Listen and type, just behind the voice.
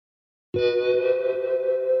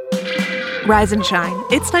Rise and shine.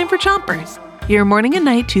 It's time for Chompers, your morning and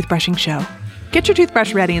night toothbrushing show. Get your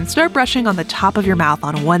toothbrush ready and start brushing on the top of your mouth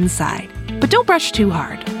on one side. But don't brush too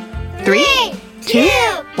hard. 3, 2,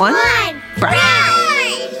 1, brush!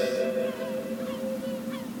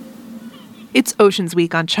 It's Oceans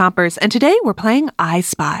Week on Chompers, and today we're playing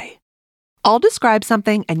ISpy. I'll describe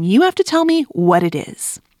something, and you have to tell me what it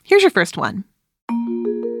is. Here's your first one.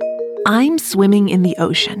 I'm swimming in the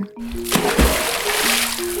ocean.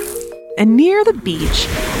 And near the beach,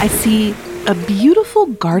 I see a beautiful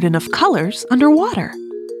garden of colors underwater.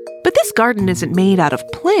 But this garden isn't made out of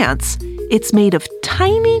plants. It's made of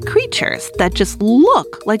tiny creatures that just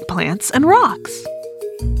look like plants and rocks.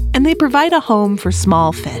 And they provide a home for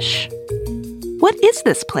small fish. What is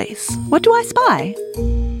this place? What do I spy?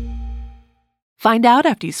 Find out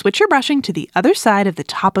after you switch your brushing to the other side of the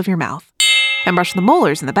top of your mouth. And brush the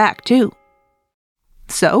molars in the back, too.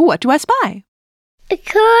 So, what do I spy? A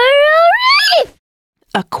coral reef!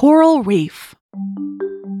 A coral reef.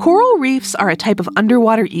 Coral reefs are a type of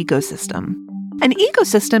underwater ecosystem. An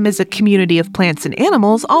ecosystem is a community of plants and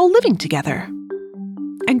animals all living together.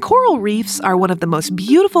 And coral reefs are one of the most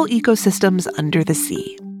beautiful ecosystems under the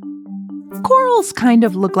sea. Corals kind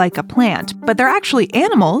of look like a plant, but they're actually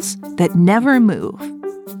animals that never move.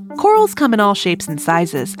 Corals come in all shapes and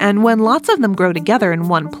sizes, and when lots of them grow together in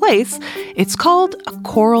one place, it's called a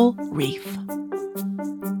coral reef.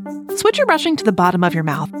 Switch your brushing to the bottom of your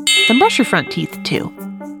mouth, then brush your front teeth too.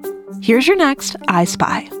 Here's your next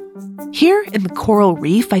ISpy. Here in the coral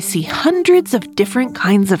reef, I see hundreds of different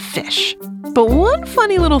kinds of fish. But one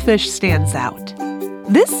funny little fish stands out.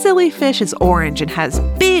 This silly fish is orange and has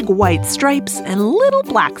big white stripes and little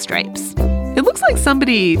black stripes. It looks like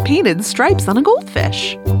somebody painted stripes on a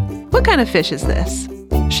goldfish. What kind of fish is this?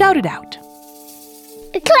 Shout it out.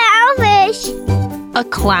 A clownfish! A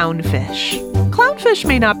clownfish. Clownfish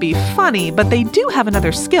may not be funny, but they do have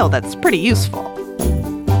another skill that's pretty useful.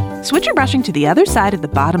 Switch your brushing to the other side of the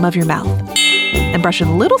bottom of your mouth and brush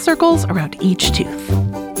in little circles around each tooth.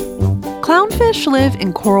 Clownfish live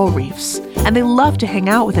in coral reefs, and they love to hang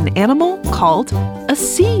out with an animal called a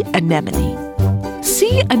sea anemone.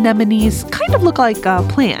 Sea anemones kind of look like a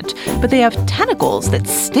plant, but they have tentacles that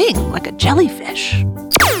sting like a jellyfish.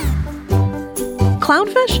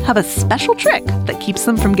 Clownfish have a special trick that keeps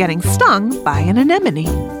them from getting stung by an anemone.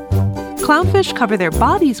 Clownfish cover their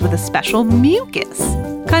bodies with a special mucus,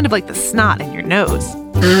 kind of like the snot in your nose.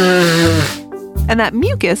 And that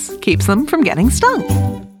mucus keeps them from getting stung.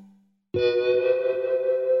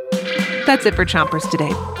 That's it for Chompers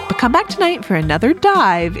today, but come back tonight for another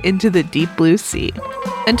dive into the deep blue sea.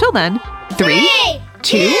 Until then, 3,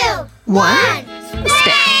 2, 1,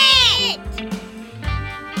 spit!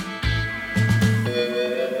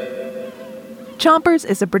 Chompers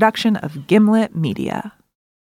is a production of Gimlet Media.